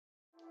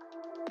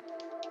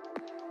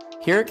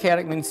Here at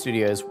Chaotic Moon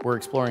Studios, we're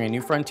exploring a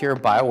new frontier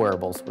of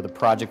bio-wearables with a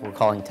project we're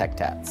calling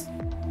Tats.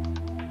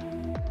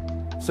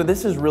 So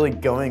this is really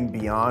going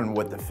beyond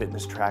what the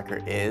fitness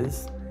tracker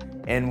is.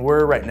 And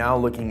we're right now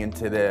looking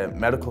into the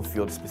medical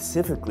field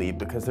specifically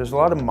because there's a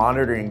lot of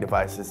monitoring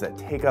devices that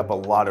take up a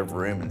lot of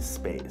room and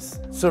space.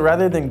 So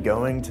rather than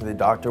going to the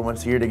doctor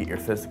once a year to get your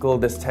physical,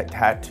 this tech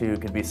tattoo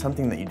could be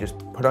something that you just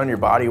put on your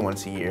body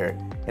once a year,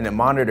 and it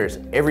monitors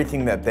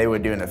everything that they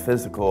would do in a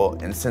physical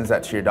and sends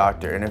that to your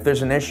doctor. And if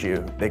there's an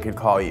issue, they could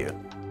call you.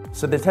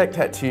 So the tech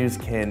tattoos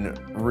can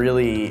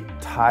really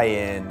tie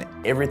in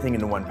everything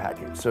into one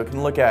package. So it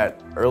can look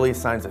at early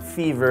signs of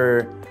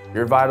fever,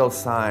 your vital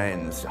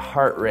signs,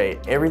 heart rate,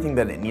 everything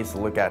that it needs to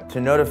look at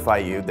to notify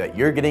you that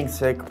you're getting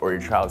sick or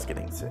your child's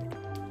getting sick.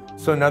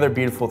 So another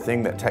beautiful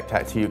thing that tech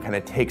tattoo kind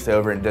of takes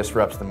over and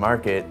disrupts the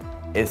market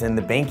is in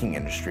the banking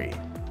industry.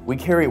 We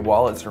carry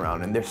wallets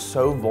around and they're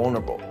so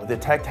vulnerable. With a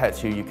tech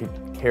tattoo, you could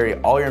carry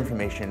all your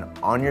information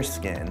on your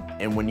skin,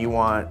 and when you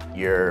want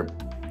your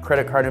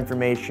credit card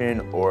information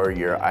or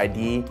your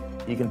ID,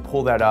 you can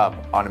pull that up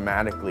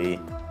automatically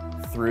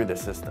through the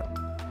system.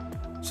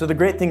 So the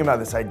great thing about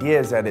this idea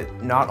is that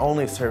it not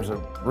only serves a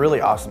really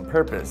awesome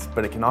purpose,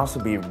 but it can also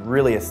be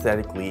really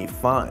aesthetically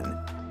fun.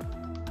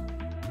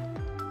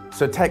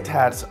 So tech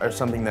tats are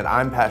something that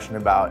I'm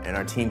passionate about, and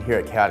our team here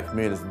at Chaotic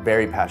Moon is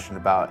very passionate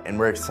about, and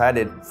we're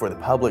excited for the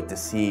public to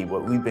see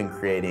what we've been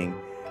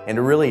creating and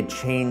to really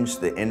change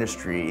the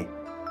industry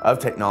of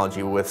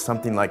technology with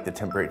something like the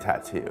temporary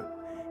tattoo.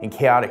 And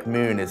Chaotic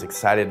Moon is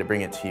excited to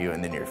bring it to you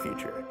in the near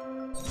future.